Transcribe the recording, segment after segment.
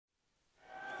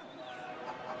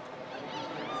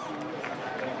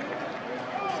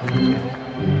I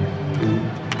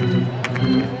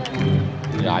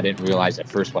didn't realize at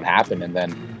first what happened, and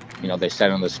then, they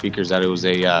said on the speakers that it was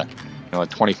a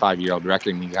 25-year-old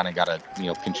record, and you kind of got to,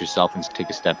 pinch yourself and take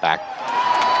a step back.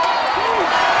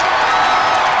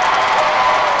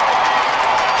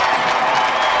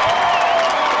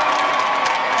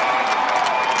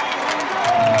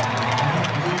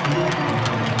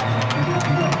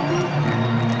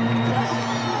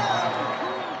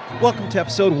 Welcome to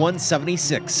episode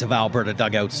 176 of Alberta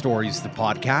Dugout Stories, the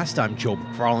podcast. I'm Joe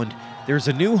McFarland. There's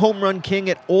a new home run king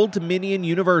at Old Dominion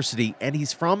University, and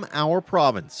he's from our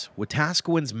province.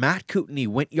 Wetaskiwin's Matt Kootenay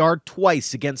went yard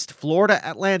twice against Florida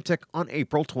Atlantic on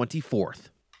April 24th.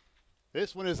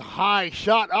 This one is a high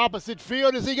shot opposite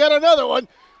field. Has he got another one?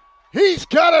 He's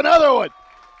got another one.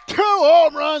 2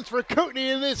 home runs for Kootenay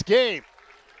in this game.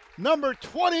 Number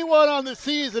 21 on the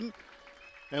season.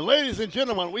 And ladies and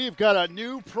gentlemen, we've got a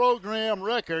new program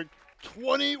record,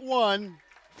 21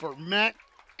 for Matt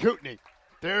Kootenay.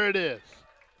 There it is.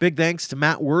 Big thanks to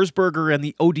Matt Wurzberger and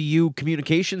the ODU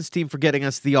communications team for getting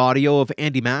us the audio of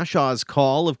Andy Mashaw's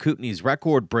call of Kootenay's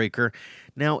record breaker.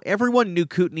 Now, everyone knew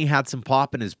Kootenay had some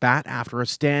pop in his bat after a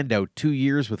standout 2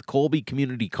 years with Colby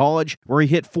Community College, where he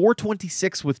hit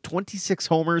 .426 with 26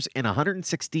 homers and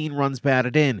 116 runs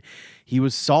batted in. He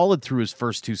was solid through his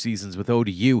first 2 seasons with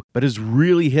ODU, but has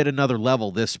really hit another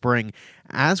level this spring.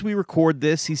 As we record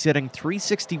this, he's hitting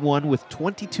 .361 with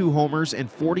 22 homers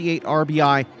and 48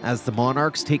 RBI as the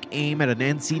Monarchs take aim at an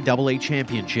NCAA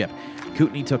championship.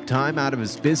 Kootenay took time out of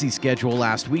his busy schedule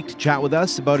last week to chat with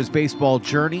us about his baseball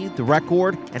journey, the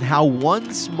record, and how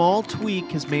one small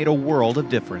tweak has made a world of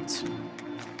difference.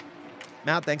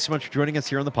 Matt, thanks so much for joining us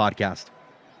here on the podcast.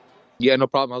 Yeah, no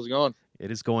problem. How's it going? It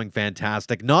is going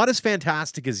fantastic. Not as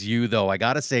fantastic as you, though. I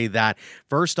got to say that.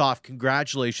 First off,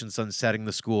 congratulations on setting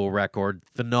the school record.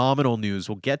 Phenomenal news.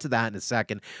 We'll get to that in a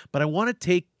second. But I want to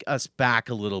take us back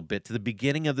a little bit to the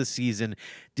beginning of the season.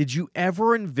 Did you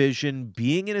ever envision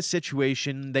being in a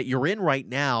situation that you're in right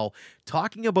now,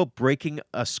 talking about breaking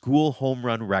a school home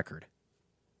run record?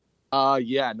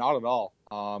 Yeah, not at all.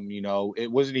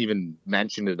 It wasn't even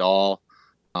mentioned at all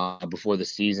before the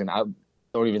season. I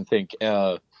don't even think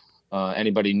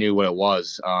anybody knew what it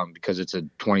was because it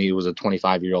was a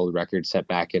 25-year-old record set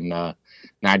back in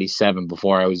 97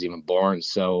 before I was even born.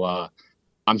 So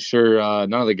I'm sure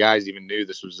none of the guys even knew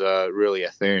this was really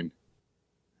a thing.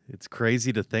 It's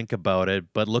crazy to think about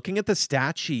it, but looking at the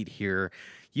stat sheet here,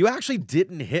 you actually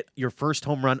didn't hit your first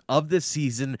home run of the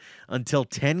season until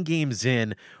 10 games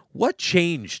in. What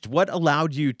changed? What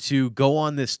allowed you to go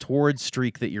on this torrid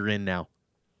streak that you're in now?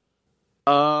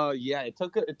 Yeah, it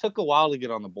took a while to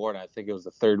get on the board. I think it was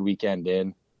the third weekend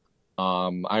in.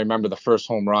 I remember the first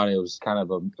home run. It was kind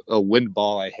of a wind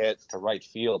ball I hit to right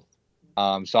field.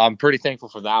 So I'm pretty thankful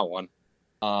for that one.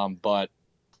 But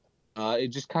it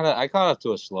just I got off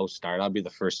to a slow start. I'll be the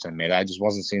first to admit. I just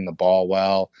wasn't seeing the ball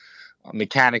well.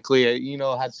 Mechanically,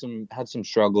 had some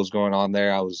struggles going on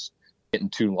there. I was hitting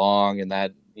too long, and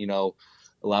that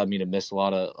allowed me to miss a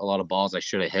lot of balls I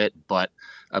should have hit. But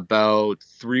about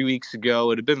 3 weeks ago,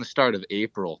 it had been the start of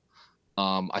April,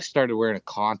 I started wearing a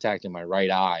contact in my right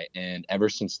eye, and ever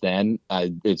since then,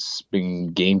 it's been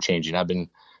game changing. I've been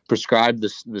prescribed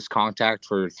this contact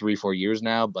for 3-4 years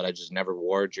now, but I just never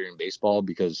wore it during baseball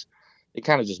because it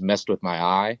kind of just messed with my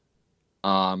eye.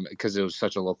 Because it was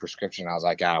such a low prescription, I was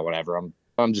like, whatever.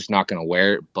 I'm just not going to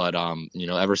wear it. But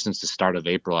ever since the start of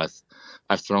April,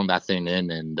 I've thrown that thing in,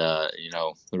 and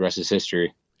the rest is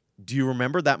history. Do you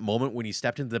remember that moment when you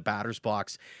stepped into the batter's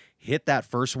box, hit that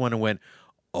first one, and went,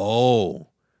 "Oh,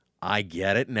 I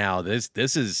get it now. This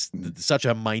is such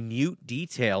a minute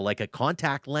detail, like a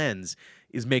contact lens,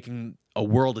 is making a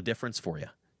world of difference for you."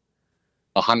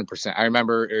 100%. I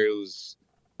remember it was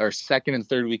our second and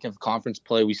third week of conference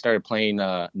play. We started playing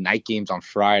night games on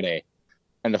Friday.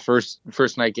 And the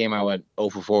first night game, I went 0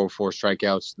 for 4 with 4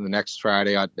 strikeouts. And the next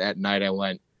Friday at night, I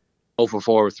went 0 for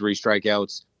 4 with 3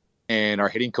 strikeouts. And our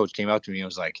hitting coach came out to me and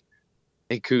was like,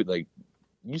 "Hey, Coot, like,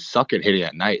 you suck at hitting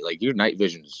at night. Like, your night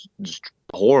vision is just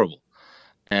horrible."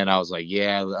 And I was like,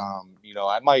 "Yeah,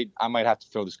 I might have to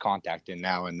throw this contact in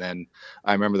now." And then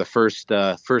I remember the first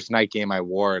night game I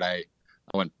wore it, I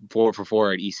went 4 for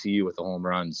 4 at ECU with a home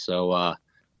run. So,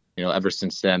 ever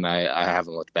since then, I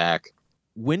haven't looked back.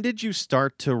 When did you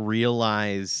start to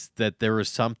realize that there was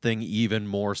something even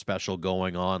more special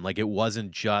going on? Like, it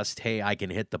wasn't just, hey, I can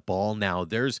hit the ball now.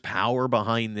 There's power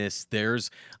behind this.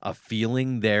 There's a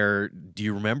feeling there. Do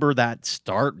you remember that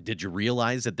start? Did you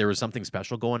realize that there was something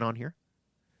special going on here?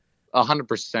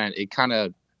 100%. It kind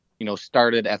of,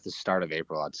 started at the start of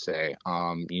April, I'd say.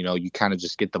 You kind of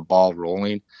just get the ball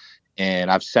rolling.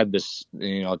 And I've said this,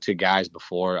 to guys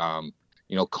before.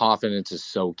 Confidence is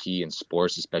so key in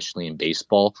sports, especially in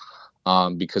baseball,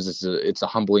 because it's a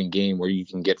humbling game where you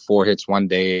can get 4 hits one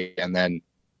day and then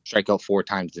strike out 4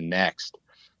 times the next.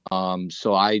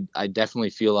 So I definitely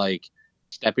feel like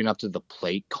stepping up to the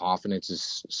plate, confidence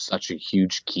is such a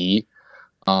huge key.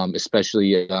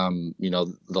 Especially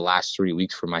the last 3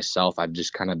 weeks for myself, I've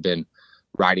just kind of been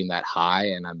riding that high,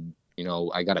 and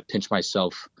I got to pinch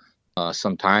myself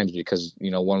sometimes because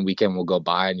one weekend will go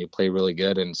by and you play really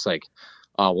good, and it's like,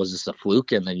 was this a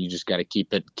fluke? And then you just got to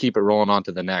keep it rolling on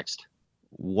to the next.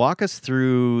 Walk us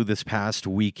through this past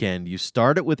weekend. You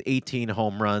started with 18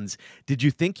 home runs. Did you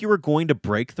think you were going to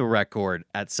break the record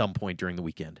at some point during the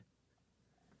weekend?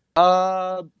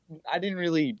 I didn't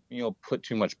really, put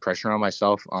too much pressure on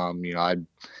myself. I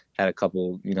had a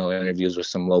couple, interviews with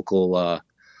some local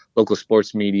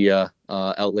sports media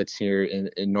outlets here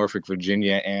in Norfolk,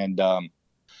 Virginia, and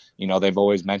they've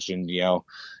always mentioned,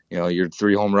 you're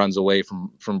 3 home runs away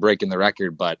from breaking the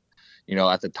record. But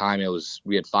at the time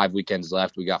we had 5 weekends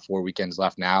left. We got 4 weekends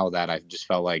left now. That I just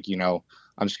felt like,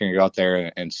 I'm just gonna go out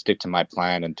there and stick to my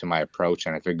plan and to my approach.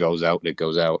 And if it goes out, it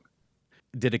goes out.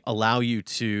 Did it allow you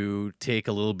to take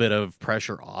a little bit of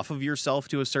pressure off of yourself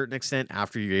to a certain extent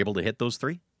after you're able to hit those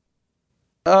 3?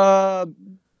 Yeah,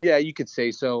 you could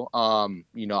say so. I'm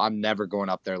never going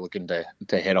up there looking to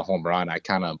hit a home run.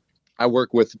 I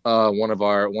work with one of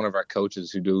our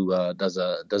coaches who does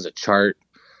a chart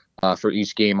for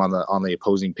each game on the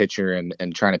opposing pitcher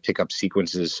and trying to pick up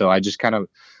sequences. So I just kind of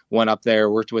went up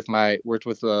there, worked with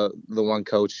the one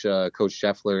coach, Coach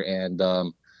Scheffler,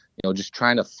 and just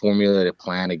trying to formulate a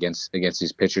plan against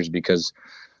these pitchers, because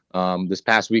this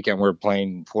past weekend we're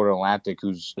playing Florida Atlantic,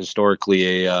 who's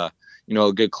historically a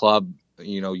good club,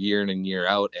 year in and year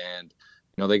out, and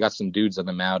they got some dudes on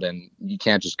the mound, and you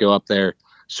can't just go up there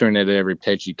swinging at every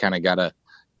pitch. You kind of gotta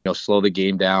slow the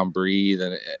game down, breathe,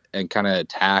 and kind of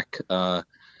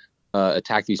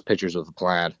attack these pitchers with a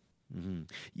plan. Mm-hmm.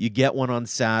 You get one on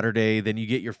Saturday, then you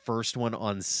get your first one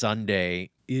on Sunday.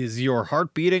 Is your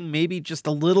heart beating maybe just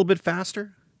a little bit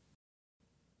faster?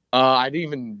 I didn't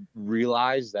even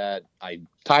realize that I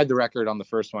tied the record on the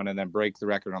first one and then break the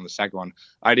record on the second one.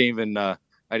 I didn't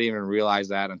even realize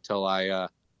that until I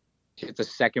hit the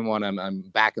second one. I'm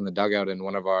back in the dugout, and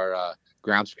one of our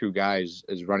grounds crew guys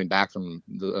is running back from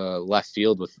the left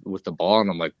field with the ball, and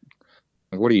I'm like,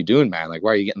 what are you doing, man? Like,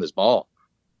 why are you getting this ball?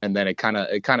 And then it kind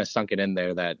of sunk it in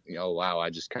there that, wow, I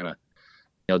just kind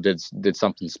of, did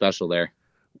something special there.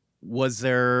 Was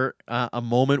there a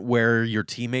moment where your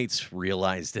teammates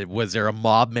realized it? Was there a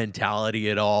mob mentality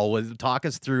at all? Talk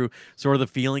us through sort of the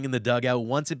feeling in the dugout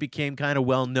once it became kind of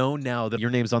well known now that your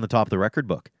name's on the top of the record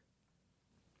book.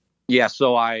 Yeah,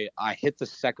 so I hit the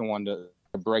second one to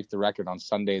break the record on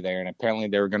Sunday there, and apparently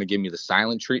they were going to give me the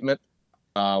silent treatment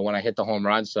when I hit the home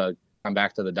run. So I'm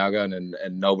back to the dugout, and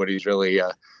nobody's really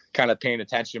kind of paying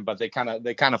attention, but they kind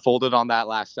of folded on that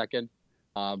last second.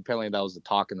 Apparently that was the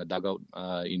talk in the dugout,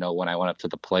 when I went up to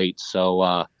the plate.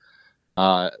 So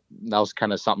that was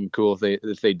kind of something cool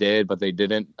if they did, but they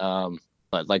didn't.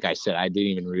 But like I said, I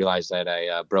didn't even realize that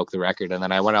I broke the record. And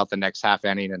then I went out the next half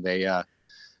inning, and they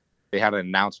had an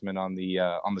announcement on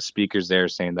the speakers there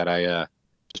saying that I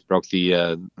just broke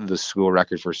the school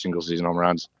record for single season home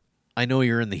runs. I know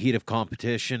you're in the heat of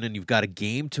competition and you've got a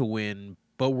game to win,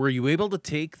 but were you able to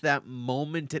take that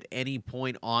moment at any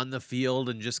point on the field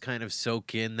and just kind of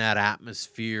soak in that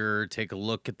atmosphere, take a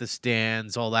look at the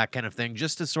stands, all that kind of thing,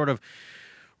 just to sort of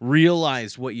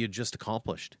realize what you just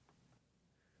accomplished?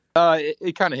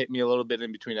 It kind of hit me a little bit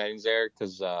in between innings there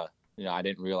because, I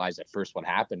didn't realize at first what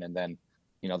happened. And then,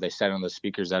 they said on the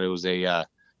speakers that it was a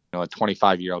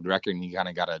 25-year-old record, and you kind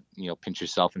of got to, pinch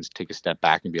yourself and take a step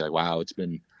back and be like, wow, it's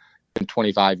been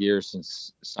 25 years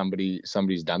since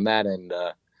somebody's done that. And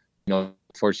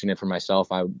fortunate for myself,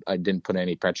 I didn't put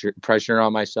any pressure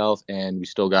on myself, and we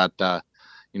still got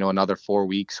another 4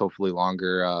 weeks, hopefully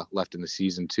longer, left in the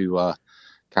season to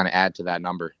kind of add to that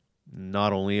number.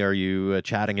 Not only are you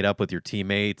chatting it up with your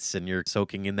teammates and you're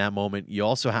soaking in that moment, you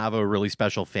also have a really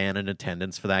special fan in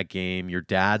attendance for that game. Your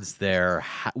dad's there.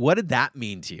 What did that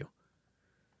mean to you?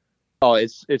 Oh,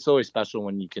 it's always special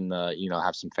when you can,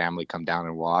 have some family come down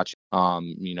and watch.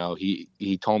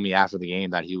 He told me after the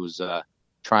game that he was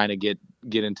trying to get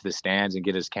into the stands and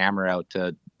get his camera out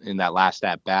in that last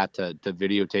at bat to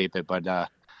videotape it. But,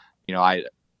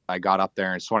 I got up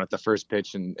there and swung at the first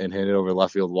pitch and hit it over the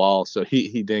left field wall. So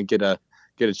he didn't get a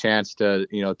chance to,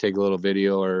 take a little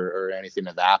video or anything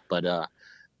of that. But,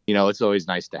 it's always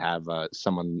nice to have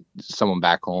someone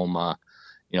back home,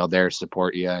 there to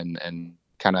support you and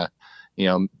kind of,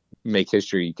 make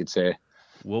history, you could say.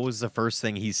 What was the first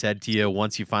thing he said to you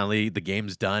once the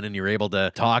game's done and you're able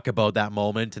to talk about that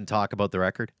moment and talk about the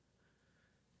record?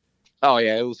 Oh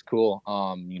yeah, it was cool.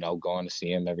 Going to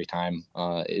see him every time.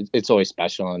 It's always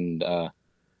special, and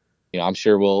I'm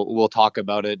sure we'll talk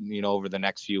about it, over the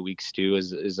next few weeks too,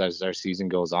 as our season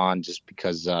goes on. Just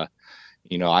because, I'm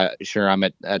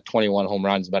at 21 home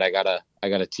runs, but I got a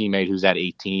teammate who's at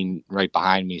 18 right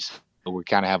behind me, so we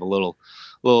kind of have a little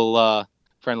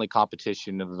friendly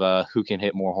competition of who can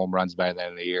hit more home runs by the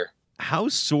end of the year. How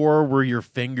sore were your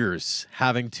fingers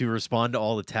having to respond to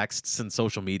all the texts and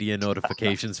social media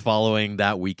notifications following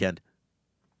that weekend?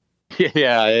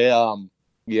 Yeah,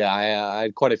 I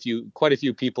had quite a few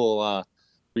people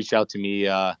reach out to me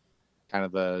kind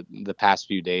of the past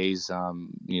few days,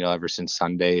 ever since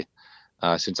Sunday,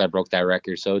 since I broke that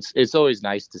record. So it's always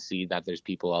nice to see that there's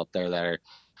people out there that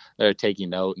are taking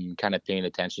note and kind of paying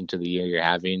attention to the year you're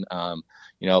having.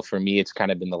 For me, it's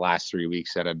kind of been the last 3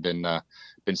 weeks that have been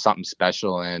something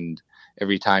special. And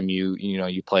every time you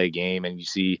play a game and you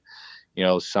see,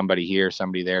 somebody here,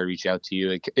 somebody there reach out to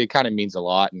you, it kind of means a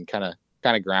lot and kind of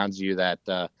grounds you that,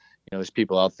 there's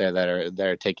people out there that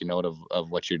are taking note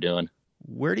of what you're doing.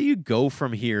 Where do you go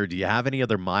from here? Do you have any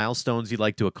other milestones you'd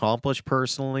like to accomplish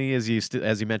personally? As you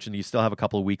mentioned, you still have a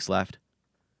couple of weeks left.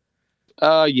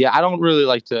 Yeah, I don't really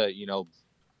like to,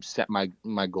 set my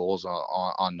goals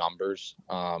on numbers,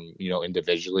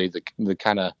 individually.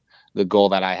 The goal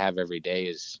that I have every day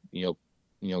is,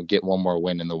 get one more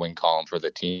win in the win column for the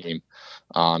team.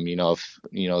 If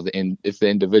the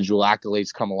individual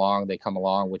accolades come along, they come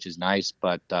along, which is nice.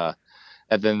 But at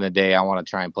the end of the day, I want to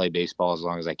try and play baseball as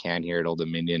long as I can here at Old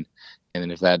Dominion. And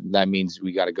then if that means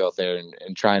we got to go out there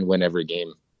and try and win every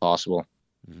game possible.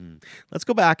 Let's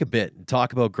go back a bit and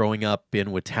talk about growing up in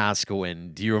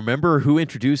Wetaskiwin. Do you remember who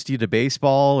introduced you to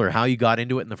baseball or how you got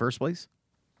into it in the first place?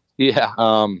 Yeah,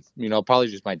 probably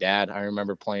just my dad. I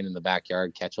remember playing in the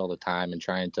backyard catch all the time and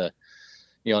trying to,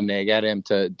 nag at him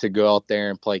to go out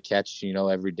there and play catch,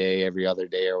 every day, every other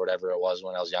day or whatever it was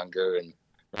when I was younger, and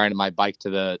riding my bike to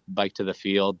the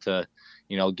field to,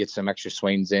 get some extra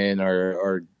swings in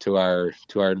or to our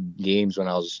games when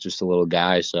I was just a little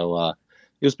guy. So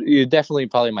it was definitely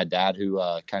probably my dad who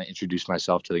kind of introduced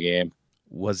myself to the game.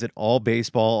 Was it all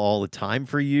baseball all the time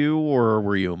for you, or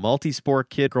were you a multi-sport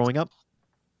kid growing up?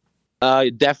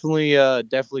 Definitely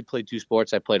played two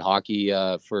sports. I played hockey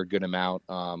for a good amount.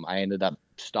 I ended up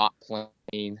stopped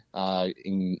playing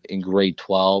in grade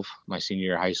 12, my senior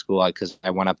year of high school, because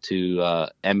I went up to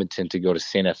Edmonton to go to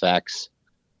St. FX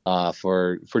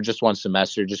for just one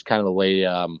semester, just kind of the way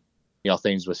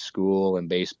things with school and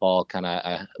baseball kind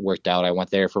of worked out. I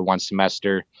went there for one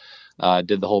semester,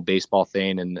 did the whole baseball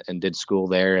thing and did school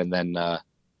there, and then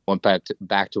went back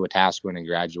to Wetaskiwin and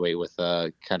graduate with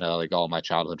kind of like all my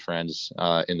childhood friends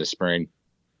in the spring.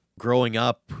 Growing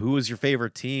up, who was your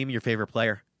favorite team, your favorite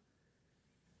player?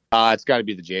 It's got to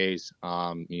be the Jays.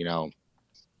 Can't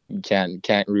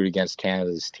root against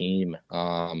Canada's team.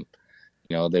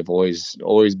 They've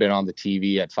always been on the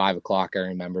TV at 5:00. I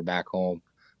remember back home.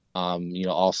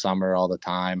 All summer, all the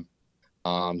time.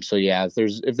 So yeah,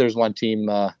 if there's one team,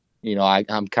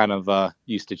 I'm kind of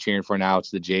used to cheering for now,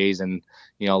 it's the Jays, and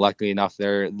luckily enough,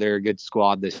 they're a good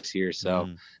squad this year. So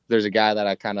there's a guy that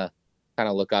I kind of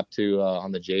look up to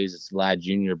on the Jays. It's Vlad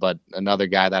Jr. But another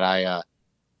guy that I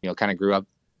kind of grew up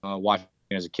watching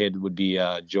as a kid would be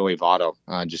Joey Votto.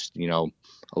 Just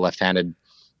a left-handed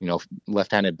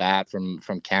bat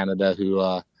from Canada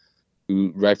who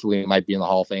rightfully might be in the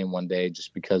Hall of Fame one day,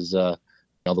 just because the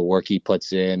work he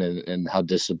puts in and how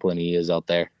disciplined he is out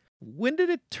there. When did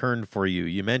it turn for you?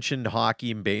 You mentioned hockey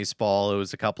and baseball. It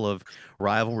was a couple of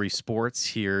rivalry sports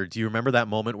here. Do you remember that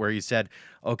moment where you said,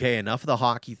 okay, enough of the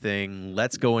hockey thing,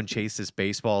 let's go and chase this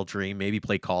baseball dream, maybe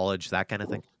play college, that kind of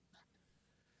thing?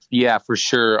 Yeah, for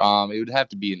sure. It would have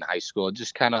to be in high school. It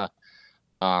just kind of,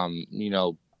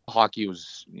 hockey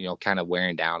was, kind of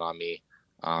wearing down on me.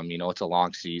 It's a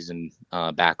long season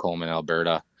back home in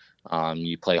Alberta.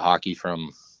 You play hockey from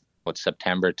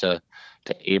September to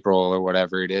April or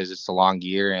whatever it is. It's a long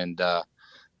year, and the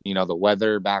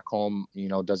weather back home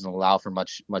doesn't allow for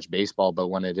much baseball, but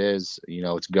when it is,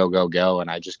 it's go,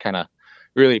 and I just kind of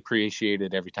really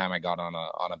appreciated every time I got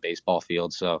on a baseball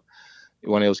field. So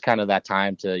when it was kind of that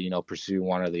time to pursue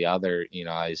one or the other,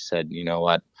 I said,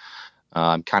 what,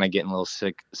 I'm kind of getting a little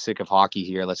sick of hockey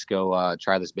here. Let's go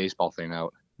try this baseball thing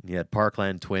out. You had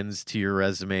Parkland Twins to your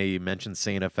resume. You mentioned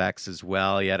St. FX as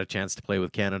well. You had a chance to play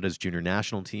with Canada's junior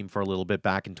national team for a little bit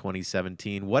back in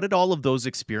 2017. What did all of those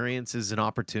experiences and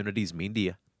opportunities mean to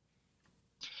you?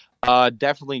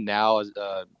 Definitely now, as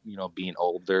being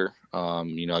older,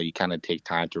 you kind of take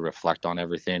time to reflect on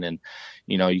everything, and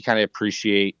you kind of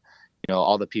appreciate,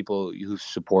 all the people who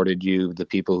supported you, the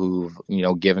people who've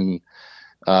given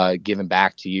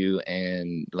back to you,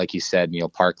 and like you said,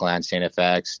 Parkland, St.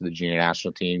 FX, the junior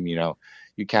national team.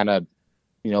 You kind of,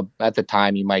 at the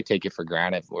time you might take it for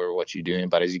granted for what you're doing,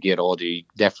 but as you get older, you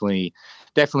definitely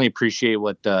appreciate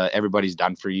what everybody's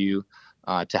done for you.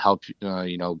 To help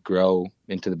grow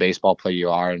into the baseball player you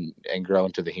are, and grow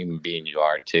into the human being you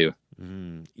are too.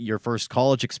 Your first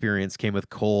college experience came with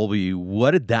Colby.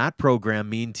 What did that program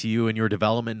mean to you in your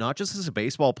development, not just as a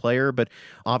baseball player, but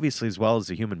obviously as well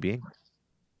as a human being?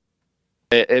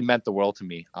 It meant the world to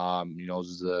me. It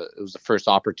was the first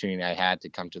opportunity I had to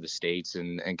come to the States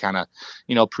and kind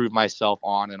of, prove myself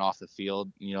on and off the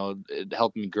field. It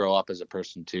helped me grow up as a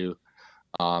person too.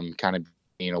 Kind of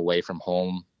being away from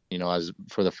home, as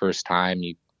for the first time,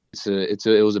 it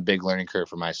was a big learning curve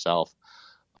for myself.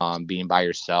 Being by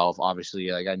yourself, obviously,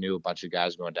 like I knew a bunch of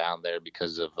guys going down there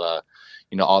because of,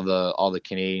 all the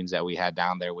Canadians that we had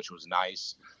down there, which was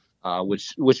nice.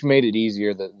 Which made it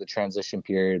easier, the transition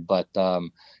period. But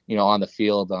on the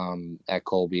field, at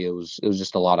Colby, it was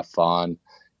just a lot of fun.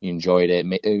 You enjoyed it.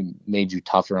 It made you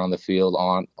tougher on the field,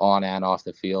 on and off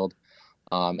the field,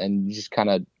 and you just kind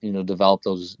of develop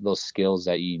those skills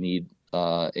that you need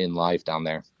in life down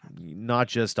there. Not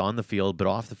just on the field, but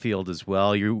off the field as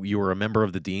well. You were a member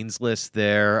of the Dean's List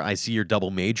there. I see you're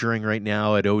double majoring right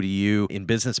now at ODU in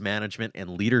business management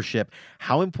and leadership.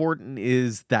 How important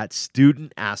is that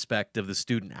student aspect of the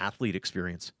student athlete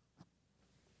experience?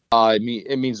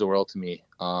 It means the world to me,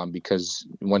 because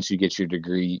once you get your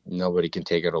degree, nobody can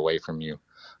take it away from you.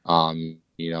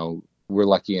 We're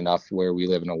lucky enough where we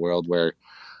live in a world where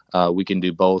we can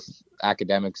do both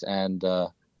academics and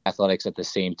athletics at the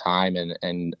same time,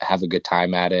 and have a good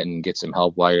time at it and get some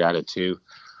help while you're at it too.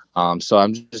 So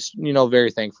I'm just,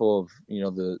 very thankful of,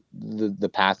 the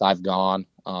path I've gone,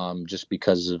 just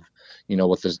because of,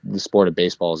 what the sport of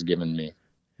baseball has given me.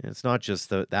 It's not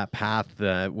just that path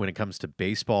when it comes to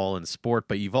baseball and sport,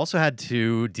 but you've also had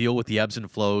to deal with the ebbs and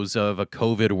flows of a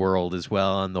COVID world as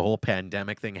well, and the whole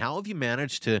pandemic thing. How have you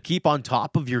managed to keep on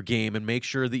top of your game and make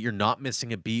sure that you're not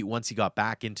missing a beat once you got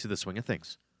back into the swing of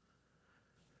things?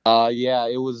 Yeah,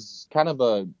 it was kind of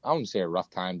I wouldn't say a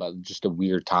rough time, but just a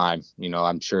weird time.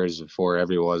 I'm sure as for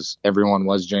everyone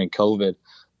was during COVID.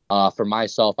 For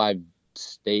myself, I've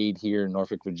stayed here in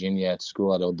Norfolk, Virginia at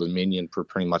school at Old Dominion for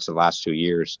pretty much the last 2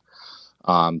 years.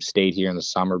 Stayed here in the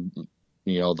summer,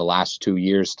 the last 2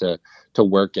 years to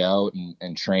work out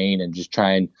and train and just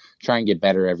try and get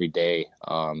better every day.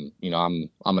 I'm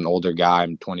an older guy.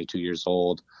 I'm 22 years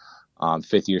old.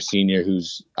 Fifth year senior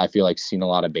who's, I feel like, seen a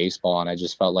lot of baseball, and I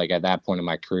just felt like at that point in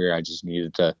my career I just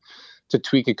needed to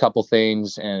tweak a couple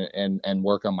things and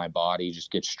work on my body, just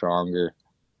get stronger,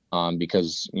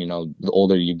 because the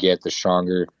older you get, the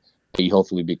stronger you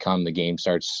hopefully become. The game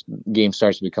starts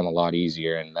to become a lot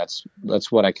easier, and that's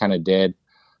what I kind of did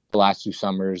the last 2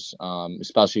 summers.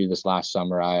 Especially this last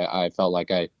summer, I felt like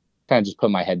I kind of just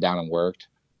put my head down and worked,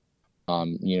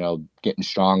 getting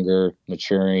stronger,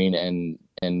 maturing, and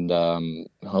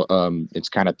it's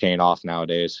kind of paying off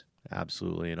nowadays.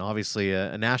 Absolutely. And obviously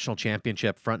a national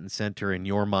championship front and center in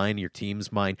your mind, your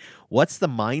team's mind. What's the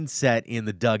mindset in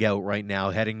the dugout right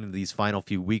now heading into these final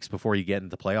few weeks before you get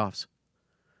into playoffs?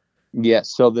 Yeah,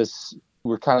 so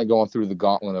we're kind of going through the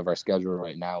gauntlet of our schedule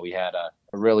right now. We had a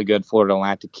really good Florida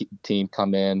Atlantic team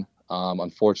come in.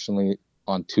 Unfortunately,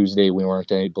 on Tuesday, we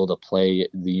weren't able to play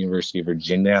the University of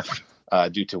Virginia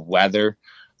due to weather.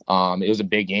 It was a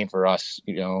big game for us.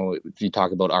 If you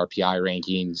talk about RPI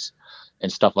rankings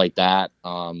and stuff like that,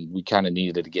 we kind of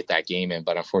needed to get that game in,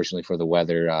 but unfortunately for the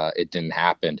weather, it didn't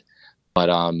happen. But,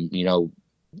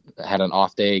 had an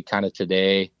off day kind of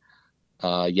today.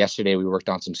 Yesterday we worked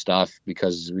on some stuff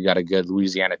because we got a good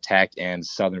Louisiana Tech and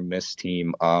Southern Miss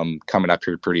team coming up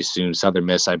here pretty soon. Southern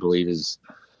Miss, I believe, is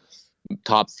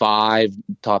top 5,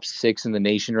 top 6 in the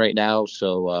nation right now.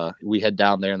 So we head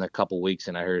down there in a couple weeks,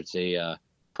 and I heard it's a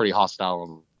pretty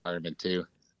hostile environment too.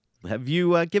 Have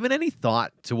you given any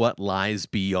thought to what lies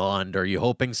beyond? Are you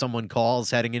hoping someone calls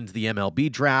heading into the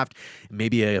MLB draft,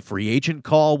 maybe a free agent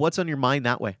call? What's on your mind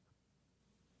that way?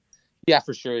 Yeah,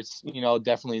 for sure. It's,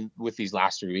 definitely with these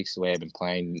last 3 weeks, the way I've been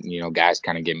playing, guys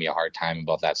kind of give me a hard time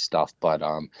about that stuff. But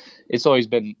it's always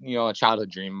been, a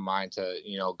childhood dream of mine to,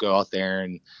 go out there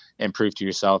and prove to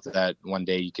yourself that one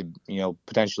day you could,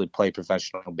 potentially play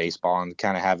professional baseball and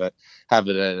kind of have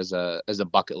it as a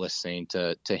bucket list thing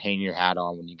to hang your hat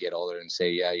on when you get older and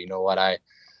say, yeah, you know what, I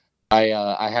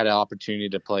had an opportunity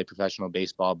to play professional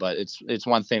baseball, but it's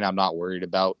one thing I'm not worried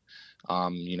about.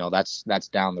 That's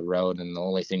down the road, and the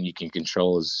only thing you can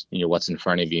control is, what's in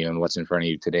front of you, and what's in front of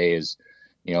you today is,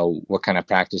 what kind of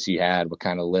practice you had, what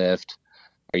kind of lift,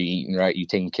 are you eating right, you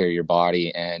taking care of your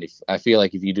body. And I feel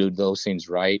like if you do those things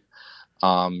right,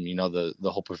 the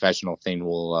whole professional thing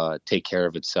will take care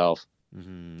of itself.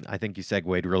 I think you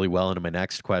segued really well into my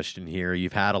next question here.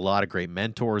 You've had a lot of great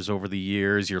mentors over the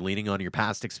years. You're leaning on your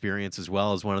past experience as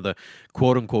well as one of the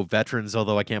quote-unquote veterans,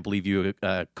 although I can't believe you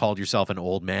called yourself an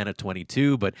old man at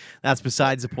 22, but that's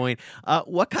besides the point.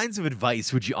 What kinds of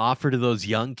advice would you offer to those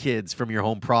young kids from your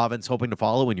home province hoping to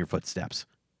follow in your footsteps?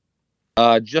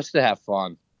 Just to have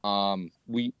fun.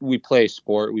 We play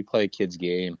sport. We play a kid's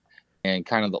game. And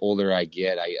kind of the older I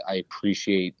get, I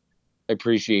appreciate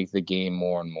the game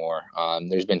more and more.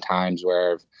 There's been times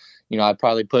where, I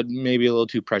probably put maybe a little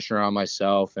too pressure on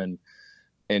myself and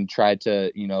tried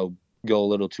to, go a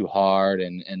little too hard,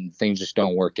 and things just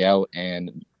don't work out.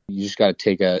 And you just got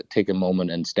to take a moment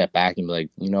and step back and be like,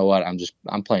 you know what, I'm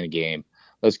playing a game.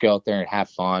 Let's go out there and have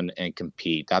fun and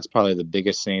compete. That's probably the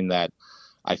biggest thing that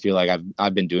I feel like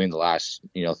I've been doing the last,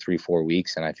 3-4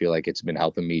 weeks. And I feel like it's been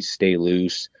helping me stay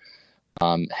loose,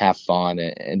 have fun,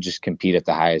 and just compete at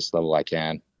the highest level I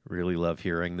can. Really love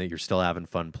hearing that you're still having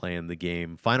fun playing the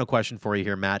game. Final question for you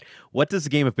here, Matt. What does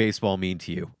the game of baseball mean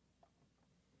to you?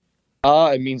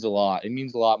 It means a lot. It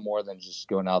means a lot more than just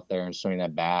going out there and swinging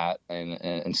that bat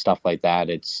and stuff like that.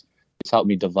 It's helped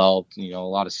me develop, a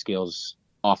lot of skills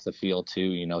off the field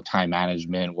too, time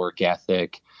management, work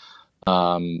ethic,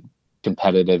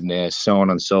 competitiveness, so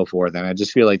on and so forth. And I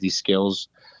just feel like these skills,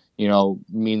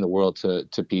 mean the world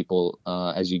to people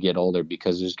as you get older,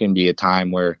 because there's going to be a time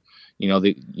where,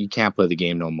 you can't play the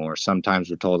game no more.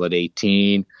 Sometimes we're told at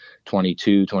 18,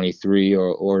 22, 23,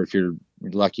 or if you're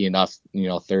lucky enough,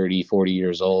 30, 40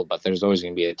 years old. But there's always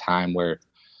going to be a time where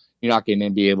you're not going to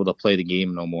be able to play the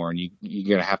game no more. And you're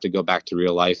going to have to go back to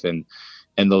real life. And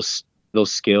those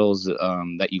skills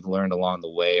that you've learned along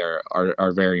the way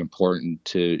are very important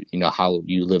to, how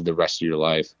you live the rest of your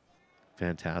life.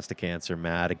 Fantastic answer,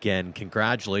 Matt. Again,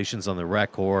 congratulations on the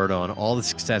record, on all the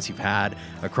success you've had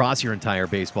across your entire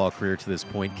baseball career to this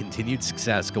point. Continued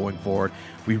success going forward.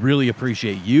 We really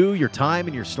appreciate you, your time,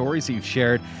 and your stories that you've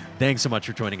shared. Thanks so much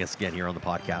for joining us again here on the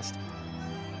podcast.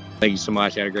 Thank you so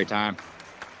much. I had a great time.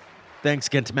 Thanks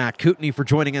again to Matt Kootenay for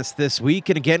joining us this week.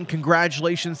 And again,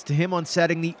 congratulations to him on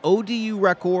setting the ODU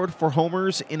record for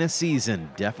homers in a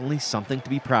season. Definitely something to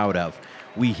be proud of.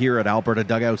 We here at Alberta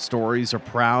Dugout Stories are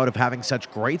proud of having such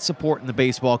great support in the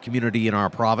baseball community in our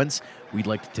province. We'd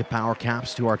like to tip our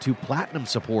caps to our two platinum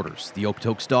supporters, the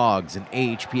Okotoks Dogs and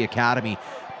AHP Academy.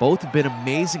 Both have been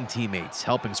amazing teammates,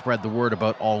 helping spread the word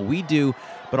about all we do,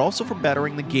 but also for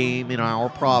bettering the game in our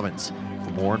province.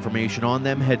 For more information on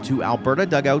them, head to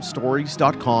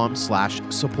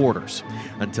albertadugoutstories.com/supporters.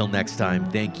 Until next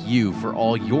time, thank you for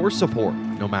all your support,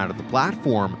 no matter the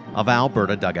platform of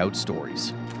Alberta Dugout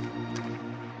Stories.